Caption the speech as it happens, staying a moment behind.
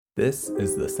This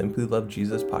is the Simply Love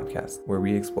Jesus podcast, where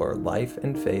we explore life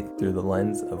and faith through the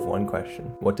lens of one question.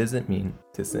 What does it mean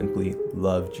to simply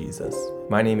love Jesus?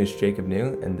 My name is Jacob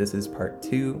New, and this is part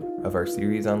 2 of our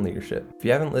series on leadership. If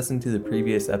you haven't listened to the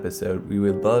previous episode, we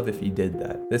would love if you did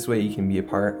that. This way you can be a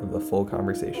part of the full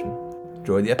conversation.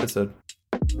 Enjoy the episode.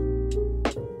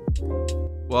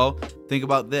 Well, think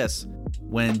about this.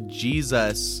 When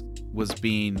Jesus was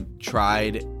being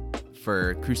tried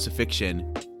for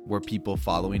crucifixion, were people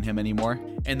following him anymore?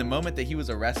 And the moment that he was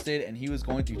arrested and he was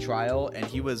going through trial and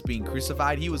he was being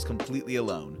crucified, he was completely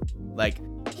alone.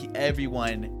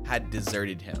 Everyone had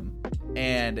deserted him.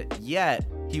 And yet,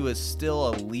 he was still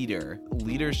a leader.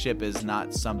 Leadership is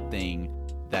not something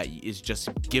that is just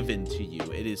given to you.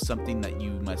 It is something that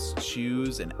you must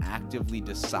choose and actively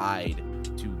decide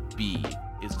to be,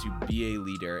 is to be a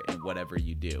leader in whatever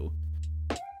you do.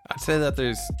 I'd say that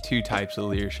there's two types of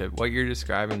leadership. What you're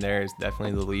describing there is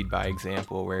definitely the lead by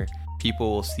example, where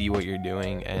people will see what you're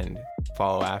doing and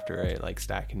follow after it, like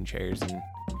stacking chairs in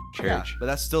church. Yeah, but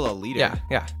that's still a leader.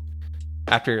 Yeah.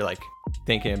 After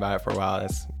thinking about it for a while,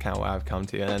 that's kind of what I've come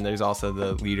to. And then there's also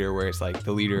the leader where it's like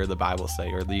the leader of the Bible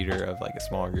study or leader of a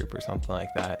small group or something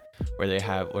like that, where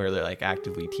they're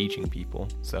actively teaching people.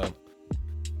 So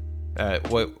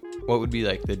what would be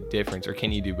the difference, or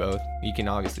can you do both? You can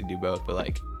obviously do both,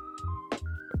 but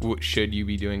should you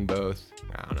be doing both?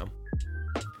 I don't know.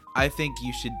 I think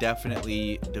you should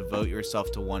definitely devote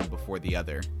yourself to one before the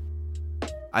other.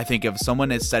 I think if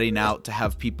someone is setting out to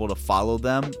have people to follow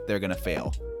them, they're going to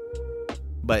fail.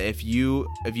 But if you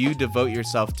devote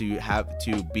yourself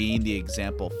to being the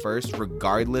example first,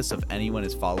 regardless if anyone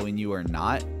is following you or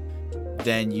not,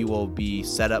 then you will be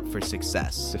set up for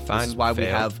success. Define this is why fail. We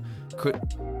have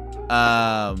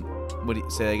what do you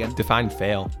say that again? Define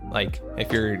fail.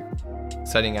 If you're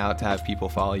setting out to have people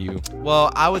follow you.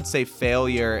 Well, I would say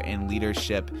failure in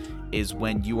leadership is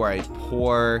when you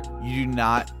do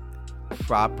not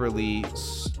properly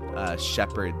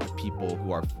shepherd the people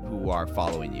who are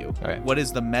following you. Okay. What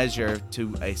is the measure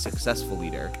to a successful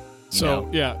leader?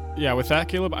 Yeah, with that,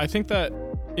 Caleb, I think that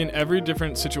in every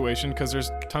different situation, because there's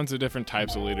tons of different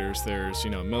types of leaders. There's,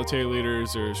 military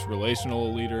leaders, there's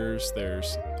relational leaders,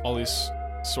 there's all these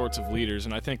sorts of leaders.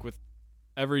 And I think with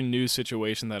every new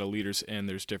situation that a leader's in,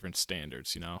 there's different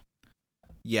standards,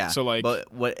 Yeah. So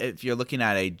but what if you're looking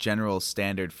at a general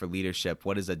standard for leadership?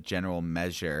 What is a general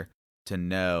measure to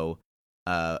know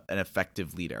an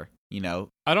effective leader?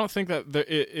 I don't think that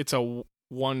it's a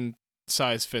one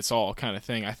size fits all kind of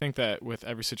thing. I think that with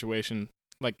every situation,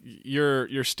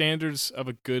 your standards of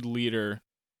a good leader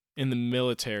in the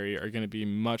military are going to be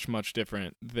much, much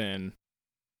different than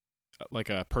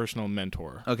a personal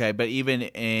mentor. Okay, but even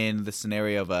in the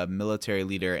scenario of a military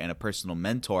leader and a personal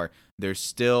mentor, there's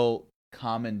still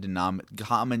common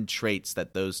traits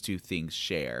that those two things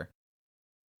share.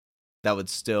 That would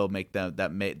still make them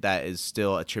that is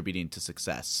still attributing to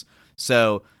success.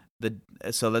 So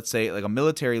let's say a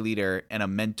military leader and a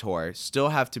mentor still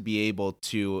have to be able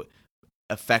to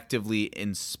effectively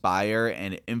inspire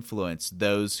and influence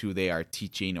those who they are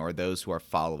teaching or those who are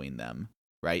following them,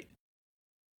 right?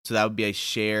 So that would be a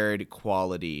shared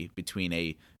quality between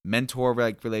a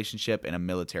mentor-like relationship and a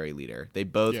military leader. They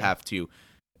both have to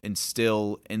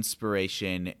instill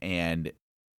inspiration, and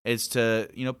it's to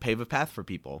pave a path for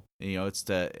people. It's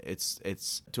to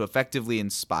effectively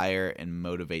inspire and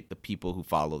motivate the people who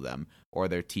follow them or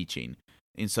their teaching.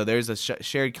 And so there's a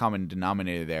shared common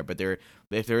denominator there. But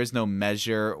if there is no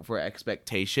measure for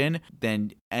expectation,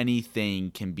 then anything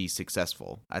can be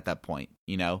successful at that point.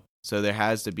 So there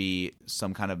has to be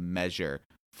some kind of measure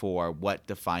for what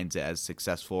defines it as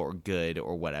successful or good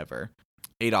or whatever.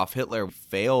 Adolf Hitler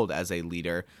failed as a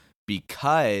leader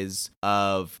because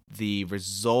of the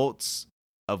results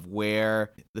of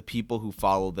where the people who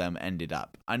followed them ended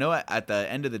up. I know at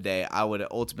the end of the day, I would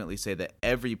ultimately say that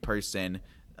every person,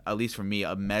 at least for me,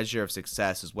 a measure of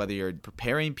success is whether you're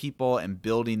preparing people and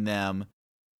building them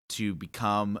to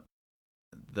become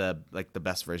the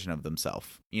best version of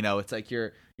themselves. It's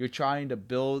you're trying to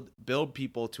build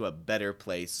people to a better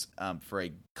place for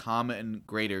a common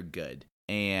greater good.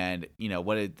 And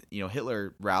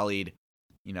Hitler rallied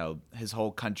his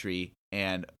whole country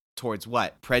and towards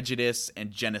what? Prejudice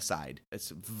and genocide. It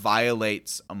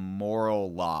violates a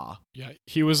moral law. Yeah,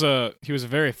 he was a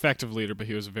very effective leader, but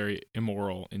he was a very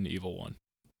immoral and evil one.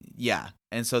 Yeah,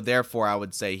 and so therefore I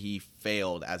would say he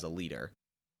failed as a leader.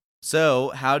 So,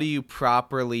 how do you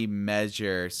properly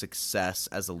measure success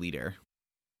as a leader?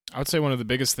 I would say one of the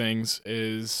biggest things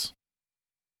is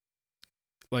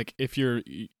if your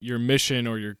mission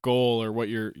or your goal or what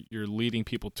you're leading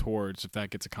people towards, if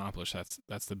that gets accomplished,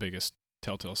 that's the biggest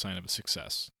telltale sign of a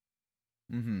success.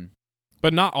 Mm-hmm.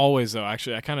 But not always, though.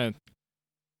 Actually, I kind of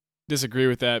disagree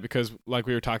with that because, like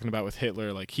we were talking about with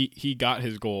Hitler, like he got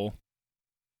his goal,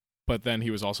 but then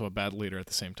he was also a bad leader at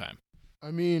the same time.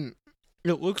 I mean,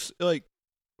 it looks like,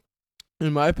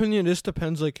 in my opinion, this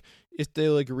depends, like, if they,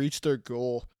 like, reach their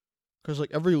goal. Because,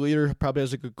 like, every leader probably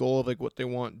has, like, a goal of, like, what they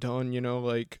want done, you know?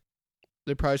 Like,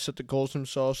 they probably set the goals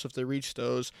themselves. So if they reach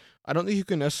those, I don't think you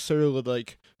can necessarily,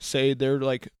 like, say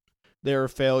they're a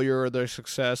failure or they're a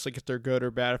success, like, if they're good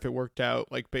or bad, if it worked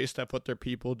out, like, based off what their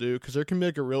people do. Because there can be,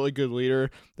 like, a really good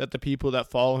leader that the people that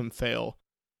follow him fail.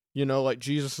 You know, like,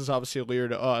 Jesus is obviously a leader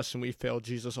to us, and we fail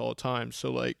Jesus all the time.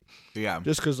 So, like, Yeah.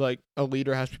 just because, like, a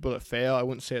leader has people that fail, I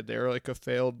wouldn't say that they're, like, a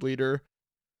failed leader.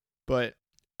 But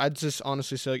I'd just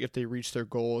honestly say, like, if they reach their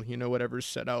goal, you know, whatever's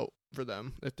set out for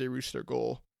them, if they reach their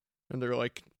goal, and they're,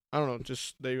 like, I don't know,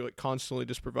 just, they, like, constantly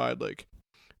just provide, like,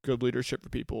 good leadership for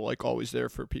people, like, always there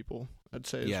for people, I'd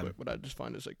say is what I just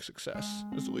find as, like, success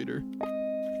as a leader.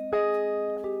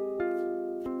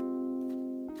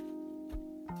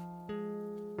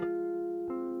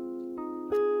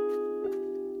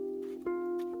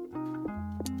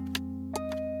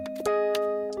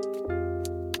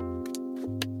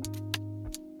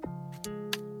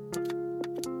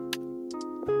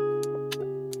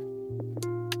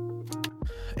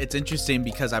 It's interesting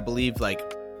because I believe, like,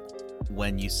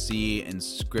 when you see in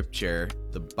scripture,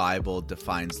 the Bible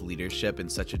defines leadership in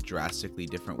such a drastically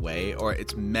different way, or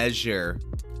the measure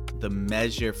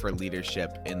for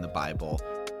leadership in the Bible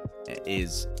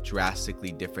is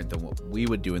drastically different than what we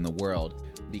would do in the world.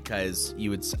 Because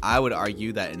I would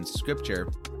argue that in scripture,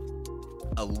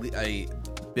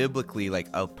 biblically, like,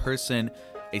 a person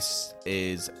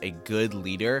is a good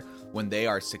leader when they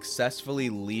are successfully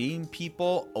leading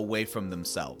people away from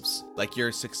themselves. Like,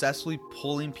 you're successfully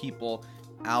pulling people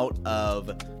out of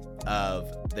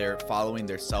their following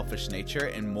their selfish nature,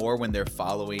 and more when they're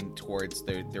following towards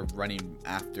they're running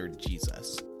after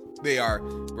Jesus. They are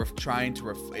trying to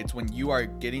it's when you are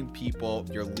getting people,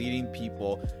 you're leading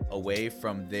people away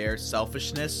from their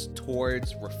selfishness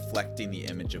towards reflecting the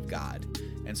image of God.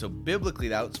 And so biblically,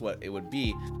 that's what it would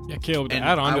be. Yeah, Caleb, to And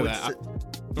add on I to would that. say-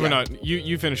 No,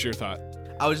 you finish your thought.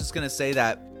 I was just going to say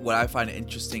that what I find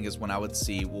interesting is when I would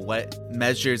see what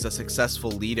measures a successful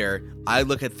leader, I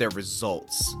look at their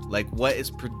results. Like, what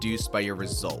is produced by your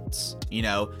results? You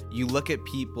know, you look at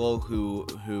people who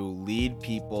lead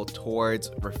people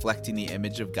towards reflecting the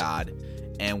image of God,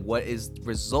 and what is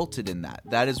resulted in that?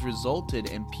 That is resulted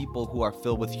in people who are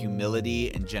filled with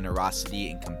humility and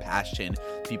generosity and compassion.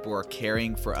 People who are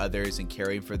caring for others and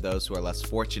caring for those who are less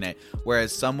fortunate.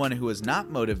 Whereas someone who is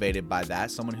not motivated by that,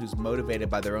 someone who's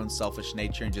motivated by their own selfish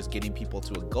nature and just getting people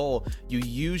to a goal, you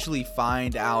usually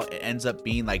find out it ends up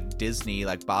being like Disney,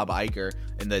 like Bob Iger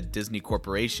in the Disney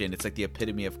Corporation. It's like the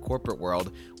epitome of corporate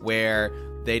world, where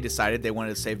they decided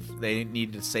they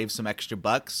needed to save some extra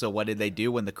bucks. So what did they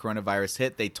do when the coronavirus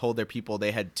hit? They told their people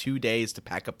they had 2 days to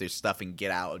pack up their stuff and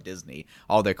get out of Disney,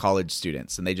 all their college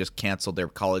students, and they just canceled their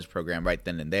college program right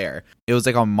then and there. It was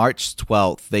like on March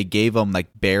 12th, they gave them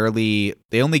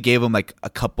they only gave them like a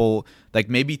couple, like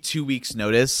maybe 2 weeks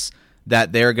notice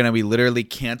that they're going to be literally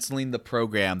canceling the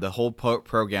program, the whole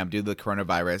program due to the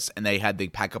coronavirus, and they had to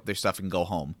pack up their stuff and go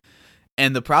home.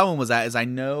 And the problem was that is I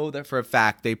know that for a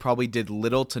fact they probably did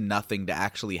little to nothing to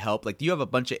actually help. Like, you have a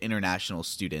bunch of international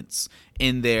students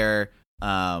in their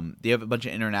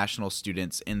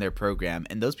program,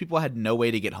 and those people had no way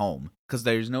to get home because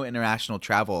there's no international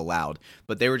travel allowed.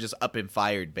 But they were just up and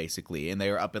fired, basically, and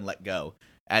they were up and let go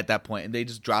at that point, and they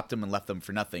just dropped them and left them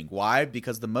for nothing. Why?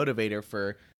 Because the motivator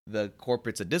for the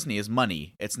corporates at Disney is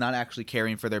money. It's not actually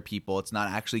caring for their people. It's not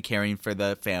actually caring for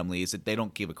the families. They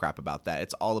don't give a crap about that.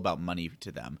 It's all about money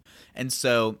to them. And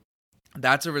so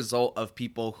that's a result of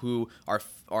people who are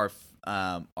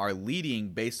leading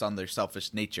based on their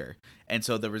selfish nature. And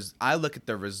so I look at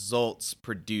the results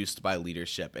produced by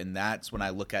leadership, and that's when I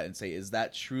look at it and say, is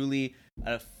that truly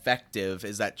effective?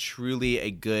 Is that truly a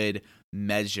good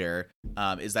measure?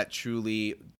 Is that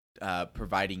truly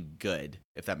providing good,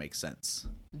 if that makes sense?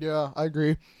 Yeah, I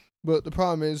agree. But the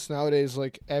problem is nowadays,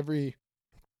 like, every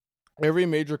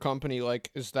major company, like,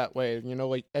 is that way. You know,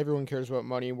 like, everyone cares about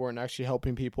money more than actually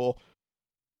helping people.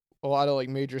 A lot of, like,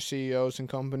 major CEOs and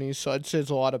companies. So I'd say there's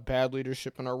a lot of bad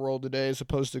leadership in our world today as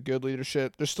opposed to good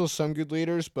leadership. There's still some good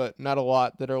leaders, but not a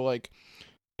lot that are, like,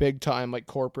 big time, like,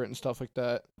 corporate and stuff like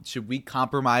that. Should we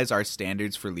compromise our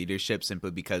standards for leadership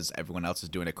simply because everyone else is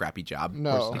doing a crappy job?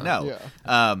 No. Of course, no.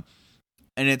 Yeah.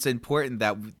 And it's important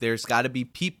that there's got to be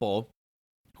people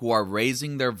who are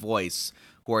raising their voice,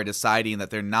 who are deciding that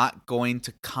they're not going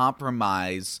to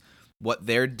compromise what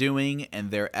they're doing and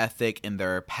their ethic and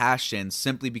their passion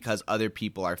simply because other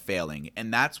people are failing.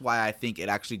 And that's why I think it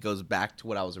actually goes back to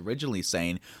what I was originally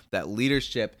saying, that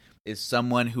leadership is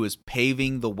someone who is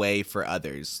paving the way for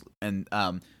others. And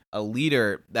a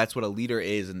leader, that's what a leader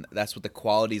is, and that's what the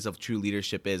qualities of true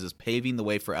leadership is paving the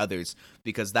way for others,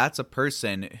 because that's a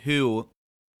person who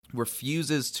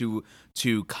refuses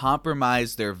to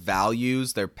compromise their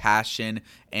values, their passion,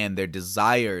 and their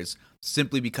desires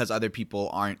simply because other people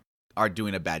are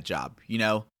doing a bad job, you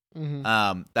know?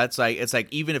 Mm-hmm. That's like, it's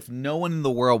like, even if no one in the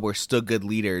world were still good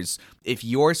leaders, if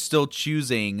you're still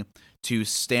choosing to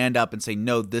stand up and say,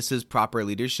 no, this is proper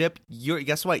leadership,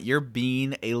 guess what? You're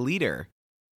being a leader.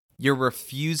 You're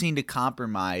refusing to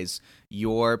compromise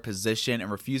your position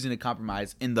and refusing to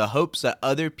compromise in the hopes that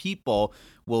other people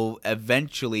will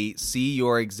eventually see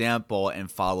your example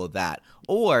and follow that.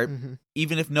 Or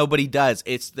even if nobody does,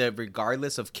 it's the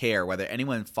regardless of care, whether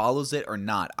anyone follows it or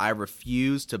not, I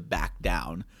refuse to back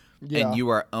down. Yeah. And you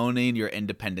are owning your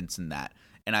independence in that.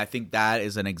 And I think that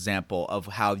is an example of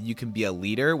how you can be a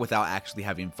leader without actually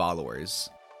having followers.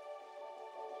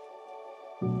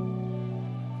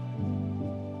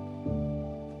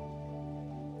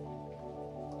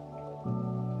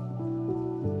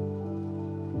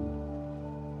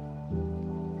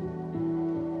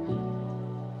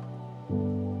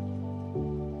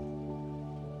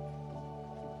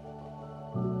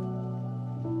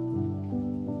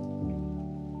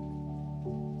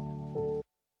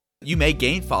 You may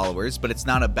gain followers, but it's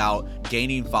not about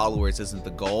gaining followers isn't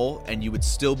the goal, and you would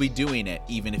still be doing it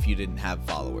even if you didn't have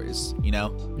followers, you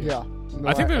know? Yeah. No,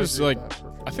 I think there's agree like with that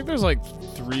perfectly. I think there's like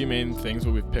three main things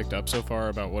that we've picked up so far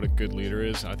about what a good leader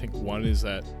is. I think one is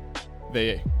that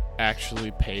they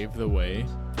actually pave the way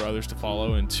for others to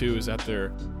follow, and two is that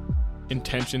their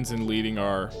intentions in leading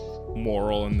are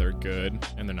moral and they're good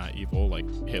and they're not evil, like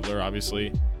Hitler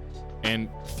obviously. And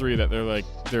three, that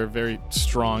they're very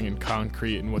strong and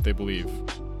concrete in what they believe.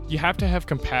 You have to have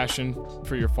compassion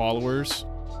for your followers,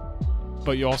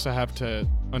 but you also have to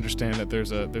understand that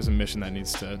there's a mission that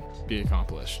needs to be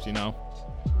accomplished, you know?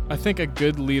 I think a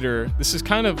good leader, this is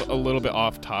kind of a little bit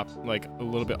off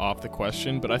the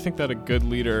question, but I think that a good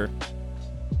leader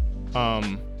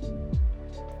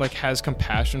has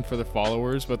compassion for their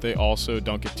followers, but they also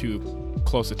don't get too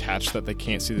close attached that they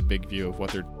can't see the big view of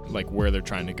what they're where they're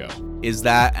trying to go. Is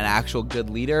that an actual good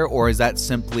leader, or is that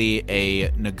simply a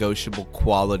negotiable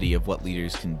quality of what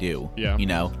leaders can do? Yeah. You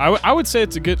know? I would say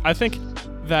it's a good, I think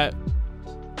that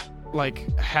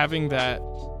having that,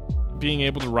 being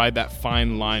able to ride that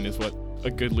fine line is what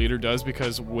a good leader does,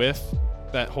 because with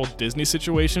that whole Disney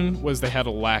situation was they had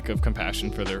a lack of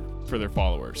compassion for their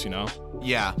followers, you know?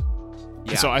 Yeah.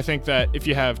 Yeah. So I think that if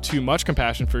you have too much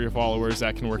compassion for your followers,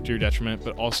 that can work to your detriment,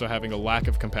 but also having a lack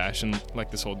of compassion, like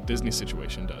this whole Disney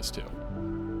situation does too.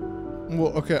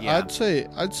 Well, okay, Yeah. I'd say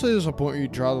there's a point where you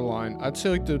draw the line. I'd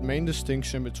say the main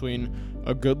distinction between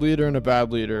a good leader and a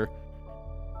bad leader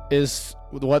is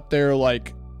what their what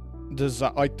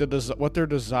their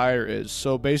desire is.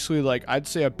 So basically, I'd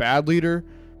say a bad leader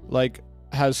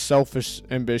has selfish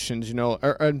ambitions, you know,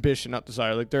 or ambition, not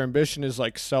desire. Their ambition is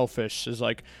selfish, is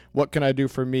what can I do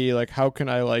for me? How can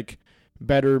I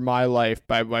better my life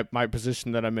by my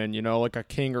position that I'm in, you know, like a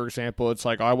king, for example. It's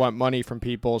I want money from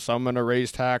people, so I'm going to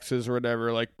raise taxes or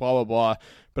whatever, blah, blah, blah.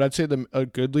 But I'd say a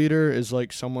good leader is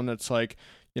someone that's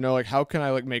you know, how can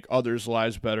I make others'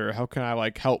 lives better? How can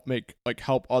I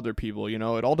help other people? You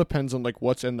know, it all depends on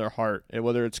what's in their heart and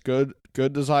whether it's good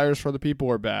desires for the people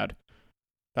or bad.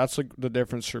 That's the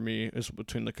difference for me is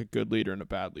between a good leader and a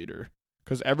bad leader.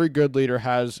 Because every good leader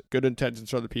has good intentions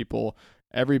for other people.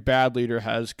 Every bad leader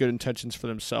has good intentions for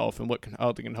themselves and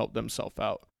how they can help themselves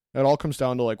out. It all comes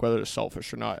down to whether they're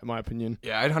selfish or not, in my opinion.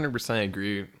 Yeah, I'd 100%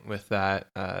 agree with that.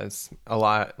 It's a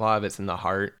lot of it's in the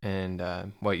heart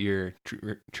and what you're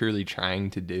truly trying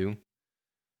to do.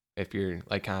 If you're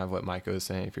kind of what Micah was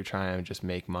saying, if you're trying to just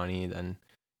make money, then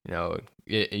you know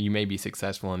you may be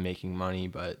successful in making money,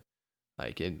 but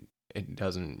it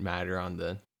doesn't matter on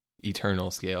the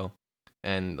eternal scale.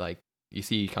 And you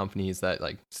see companies that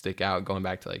stick out, going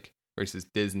back to versus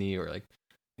Disney or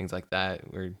things like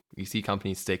that, where you see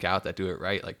companies stick out that do it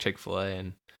right, like Chick-fil-A,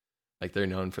 and they're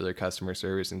known for their customer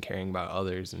service and caring about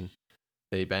others, and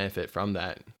they benefit from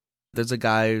that. There's a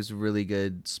guy who's a really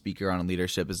good speaker on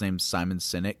leadership. His name's Simon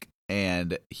Sinek,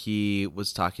 and he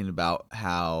was talking about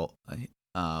how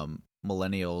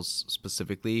millennials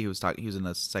specifically, he was in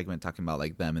a segment talking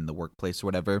about them in the workplace or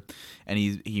whatever, and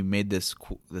he made this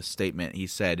statement. He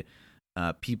said,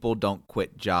 people don't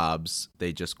quit jobs,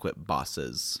 they just quit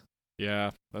bosses.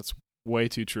 Yeah, that's way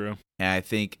too true. And I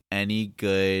think any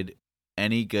good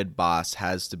any good boss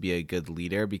has to be a good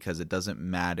leader, because it doesn't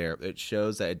matter. It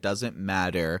shows that it doesn't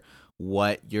matter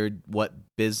what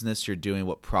business you're doing,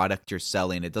 what product you're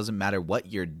selling. It doesn't matter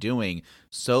what you're doing,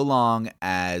 so long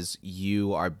as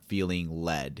you are feeling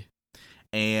led.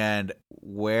 And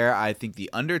where I think the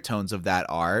undertones of that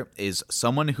is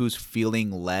someone who's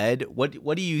feeling led.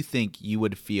 What do you think you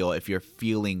would feel if you're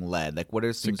feeling led? Like, what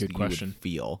are things that you would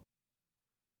feel?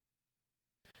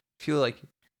 I feel like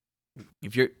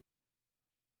if you're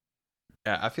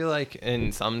I feel like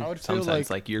in some sense,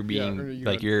 like you're being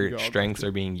your strengths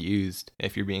are being used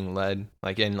if you're being led,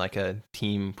 like in like a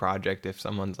team project. If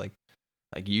someone's like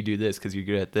you do this because you're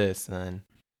good at this, and then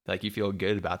like you feel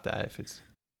good about that. If it's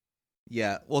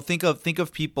well, think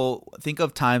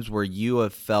of times where you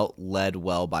have felt led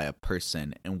well by a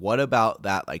person, and what about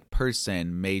that like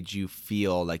person made you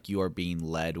feel like you are being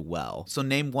led well? So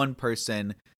name one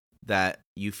person that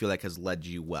you feel like has led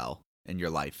you well in your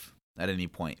life at any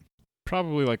point.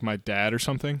 Probably like my dad or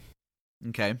something.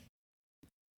 Okay.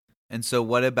 And so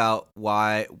what about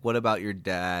your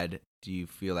dad do you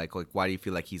feel like why do you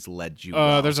feel like he's led you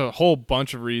well? There's a whole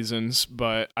bunch of reasons,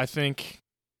 but I think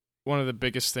one of the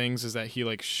biggest things is that he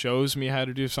like shows me how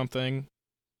to do something,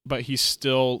 but he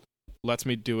still lets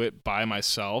me do it by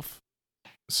myself.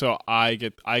 So I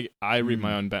reap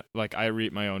my own I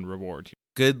reap my own reward.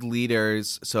 Good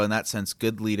leaders, so in that sense,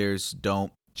 good leaders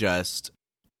don't just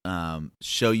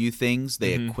show you things,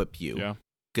 they equip you. Yeah.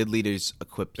 Good leaders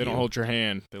equip you. They don't hold your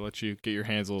hand. They let you get your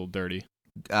hands a little dirty.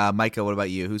 Micah, what about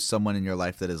you? Who's someone in your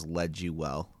life that has led you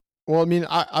well? Well, I mean,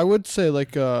 I would say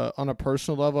like on a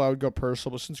personal level, I would go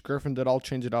personal. But since Griffin did, I'll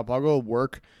change it up. I'll go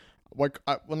work. Like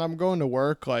when I'm going to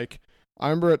work, like I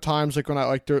remember at times like when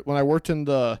I worked in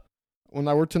the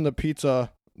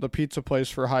pizza place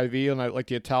for Hy-Vee and like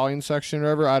the Italian section or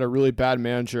whatever, I had a really bad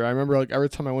manager. I remember like every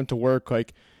time I went to work,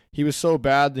 like he was so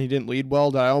bad that he didn't lead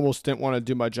well that I almost didn't want to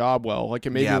do my job well. Like it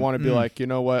made me want to be like, you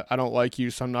know what, I don't like you,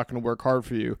 so I'm not going to work hard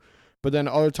for you. But then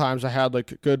other times I had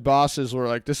like good bosses where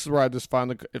like this is where I just find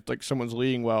like if like someone's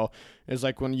leading well is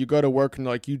like when you go to work and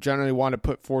like you generally want to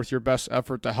put forth your best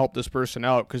effort to help this person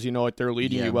out because you know like they're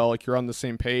leading you well, like you're on the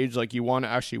same page, like you want to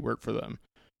actually work for them.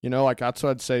 You know, like that's what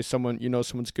I'd say. Someone's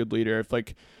a good leader if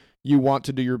like you want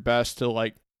to do your best to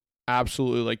like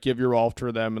absolutely like give your all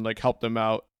to them and like help them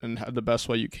out and have the best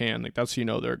way you can. Like that's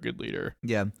they're a good leader.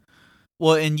 Yeah.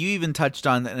 Well, and you even touched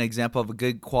on an example of a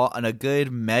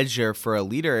good measure for a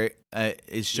leader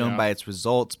is shown by its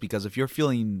results, because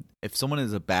if someone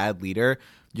is a bad leader,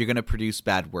 you're going to produce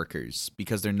bad workers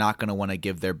because they're not going to want to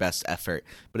give their best effort.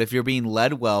 But if you're being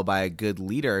led well by a good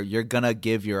leader, you're going to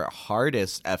give your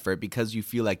hardest effort because you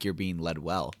feel like you're being led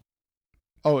well.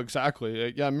 Oh,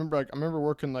 exactly. Yeah, I remember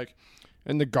working like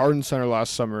in the garden center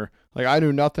last summer. Like I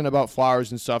knew nothing about flowers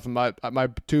and stuff, and my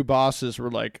two bosses were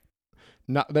like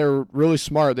they were really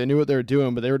smart. They knew what they were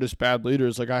doing, but they were just bad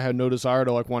leaders. Like I had no desire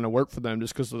to like want to work for them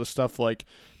just because of the stuff, like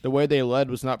the way they led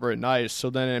was not very nice. So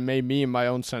then it made me, in my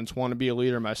own sense, want to be a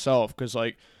leader myself. Because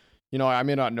like, I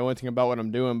may not know anything about what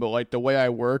I'm doing, but like the way I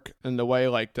work and the way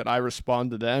like that I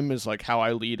respond to them is like how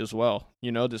I lead as well.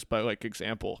 Just by like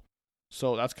example.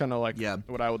 So that's kind of like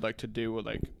what I would like to do with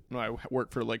like when I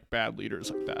work for like bad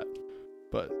leaders like that.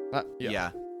 But yeah.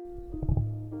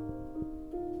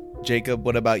 Jacob,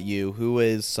 what about you? Who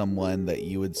is someone that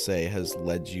you would say has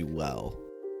led you well?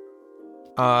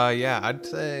 I'd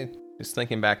say, just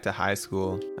thinking back to high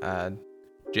school,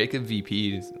 Jacob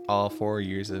VP, all 4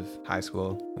 years of high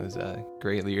school, was a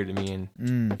great leader to me.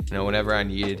 And whenever I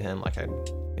needed him, like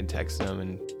I'd text him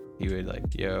and he would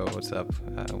like, yo, what's up?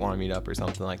 Want to meet up or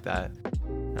something like that.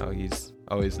 He's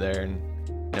always there. And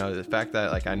the fact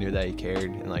that like I knew that he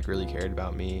cared and like really cared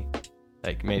about me,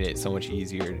 like made it so much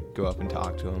easier to go up and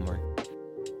talk to him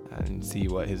and see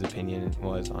what his opinion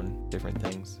was on different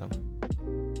things.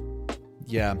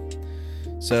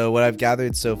 So what I've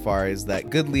gathered so far is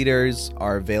that good leaders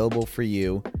are available for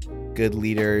you, good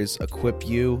leaders equip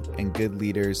you, and good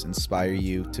leaders inspire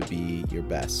you to be your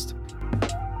best.